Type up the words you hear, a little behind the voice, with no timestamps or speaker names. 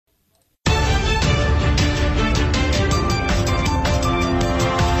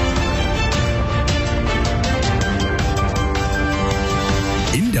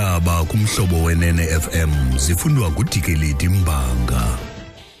umhlobo wenene FM zifundwa ngudikeledi Mbanga.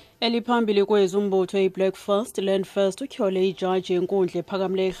 Eliphambili kwezi Umbutho iBlack First Land First utyhole ijaji yenkundla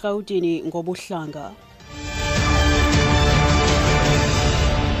ephakamileyo eGautini ngobuhlanga.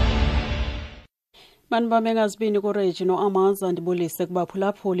 Manibambe ngazibini kuRegi noAmaza ndibulise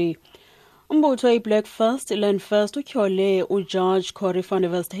kubaphulaphuli. Umbutho iBlack First Land First utyhole uJudge Corey van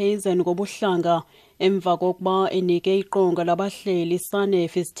der Westhuizen ngobuhlanga emva kokuba enike iqonga labahleli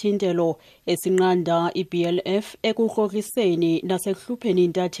SANEF isithintelo esinqanda iBLF ekukrokriseni nasekuhlupheni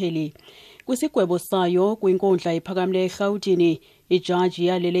intatheli. Kwisigwebo sayo kwinkundla ephakamileyo eGautini, ijaji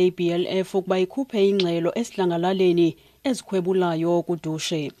yalele iBLF ukuba ikhuphe ingxelo esidlangalaleni ezikhwebulayo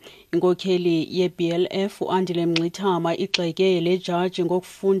kudushe. Inkokheli yeBLF uAndile Mngxithama igxeke le jaji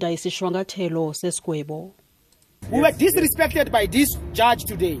ngokufunda isishwankathelo sesigwebo. We were disrespected by this judge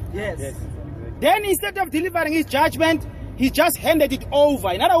today. Yes. Then instead of delivering his judgment, he just handed it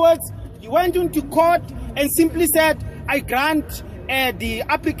over. In other words, he went into court and simply said, I grant the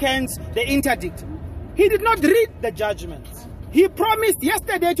applicants the interdict. He did not read the judgment. He promised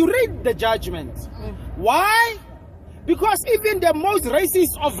yesterday to read the judgment. Why? Because even the most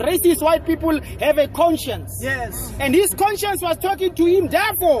racist of racist white people have a conscience. Yes. And his conscience was talking to him.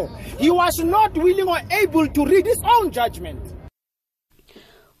 Therefore, he was not willing or able to read his own judgment.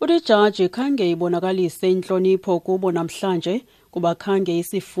 Ujaji khange ibonakalise inhlonipho kubo namhlanje kuba khange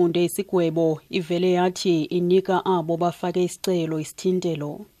isifunde isigwebo ivele yathi inika abo bafake isicelo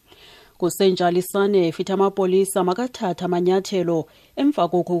isithintelo. Kusenjalo SANEF ithi amapolisa makathatha amanyathelo emva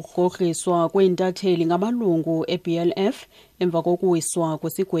kokukrokriswa kweintatheli ngamalungu eBLF emva kokuwiswa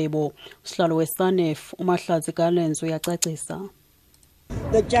kwesigwebo. Usihlalo weSANEF uMahlazi Galenzo uyacacisa.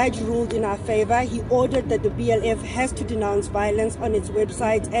 The judge ruled in our favor. He ordered that the BLF has to denounce violence on its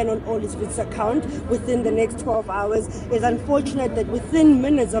website and on all its accounts within the next 12 hours. It's unfortunate that within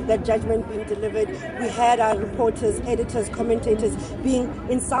minutes of that judgment being delivered, we had our reporters, editors, commentators being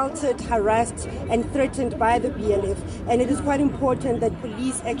insulted, harassed and threatened by the BLF. And it is quite important that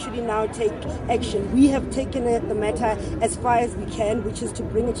police actually now take action. We have taken the matter as far as we can, which is to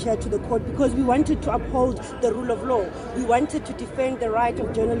bring it here to the court, because we wanted to uphold the rule of law. We wanted to defend the right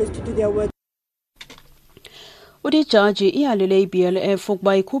of journalists to do their work. Ujaji iyalele iBLF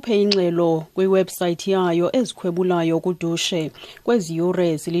ukuba ikhuphe ingxelo kwiwebsite yayo ezikhwebulayo kudushe kweziyure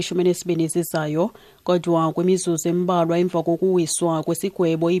ezilishumi zizayo, kodwa kwimizuzu embalwa emva kokuwiswa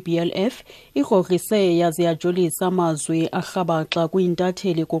kwesigwebo iBLF ikrokrise yaze yajolisa amazwi arhabaxa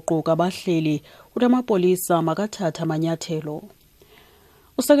kwiintatheli kuquka abahleli ukuthi amapolisa makathatha amanyathelo.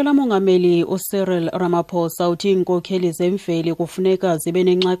 Usekela Mongameli uCyril Ramaphosa uthi inkokheli zemveli kufuneka zibe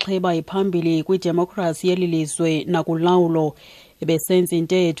nenxaxheba iphambili kwidemokrasi yelilizwe nakulawulo. Ebesenza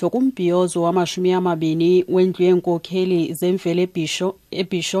intetho kumbhiyozo wama-20 wendlu yenkokheli zemveli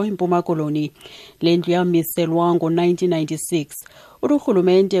eBhisho eMpuma Koloni. Le ndlu yamiselwa ngo-1996.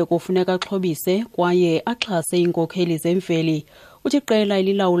 Urhulumente kufuneka axhobise kwaye axhase inkokheli zemveli. Uthi iqela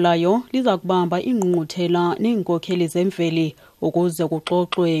elilawulayo liza kubamba ingqungquthela neenkokheli zemveli ukuze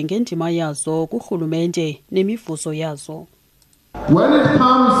kuxoxwe ngendima yazo kurhulumente nemivuzo yazo. When it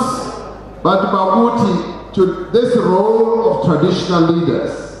comes, Bakuti, to this role of traditional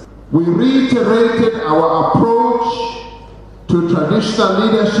leaders, we reiterated our approach to traditional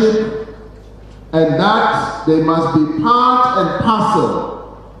leadership and that they must be part and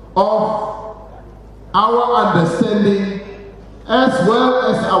parcel of our understanding as well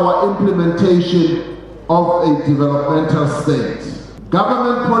as our implementation of a developmental state.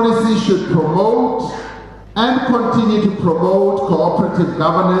 Government policy should promote and continue to promote cooperative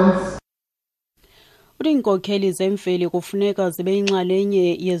governance. Inkokheli zemveli kufuneka zibe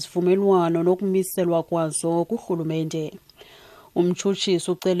inxalenye yezivumelwano nokumiselwa kwazo kurhulumente.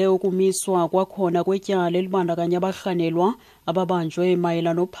 Umtshutshisi ucele ukumiswa kwakhona kwetyala elibandakanya abarhanelwa ababanjwe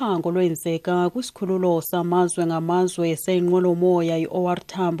mayela nophango lwenzeka kwisikhululo samazwe ngamazwe seenqwelomoya iOR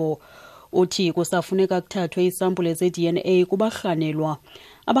Tambo. Uthi kusafuneka kuthathwe isampule ze-DNA kubarhanelwa.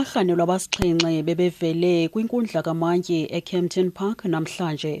 Abarhanelwa abasixhenxe bebevele kwinkundla kamantyi eKempton Park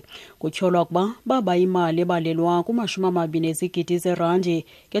namhlanje. Kutyholwa ukuba baba imali ebalelwa ku-20 zeerandi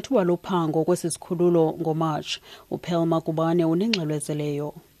ngethuba lophango kwesi sikhululo ngoMarch. uPelma Kubane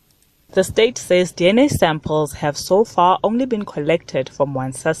unengxelezeleyo. The state says DNA samples have so far only been collected from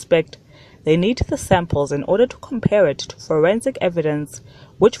one suspect. They need the samples in order to compare it to forensic evidence,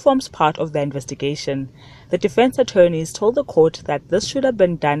 which forms part of the investigation. The defense attorneys told the court that this should have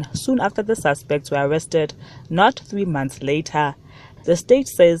been done soon after the suspects were arrested, not 3 months later. The state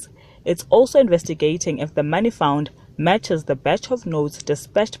says it's also investigating if the money found matches the batch of notes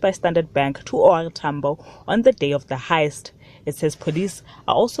dispatched by Standard Bank to OR Tambo on the day of the heist. It says police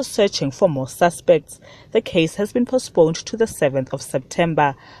are also searching for more suspects. The case has been postponed to the 7th of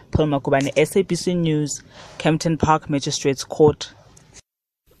September. Makubane, SABC News, Kempton Park Magistrates Court.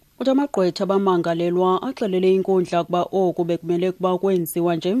 Amagqwetha abamangalelwa axelele inkundla kuba oku bekumele kuba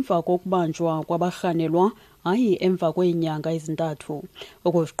kwenziwa nje emva kokubanjwa kwabarhanelwa hayi emva kweenyanga ezintathu.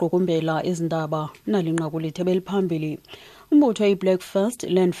 Ukuziqukumbela izindaba nalinqaku lithe beliphambili. Umbutho iBlack First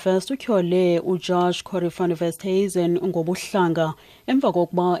Land First utyhole uJaji Corey van Westhuizen ngobuhlanga emva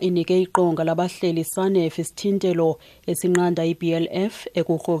kokuba inike iqonga labahleli SANEF isithintelo esinqanda iBLF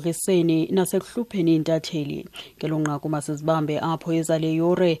ekukrokriseni nasekuhlupheni intatheli. Ngelonqaku masizibambe apho izale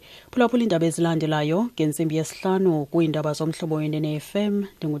yure phulaphula indaba ezilandelayo ngentsimbi yesihlanu kwiindaba zomhlobo weNene FM.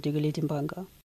 NdinguDikeleti Mbanga.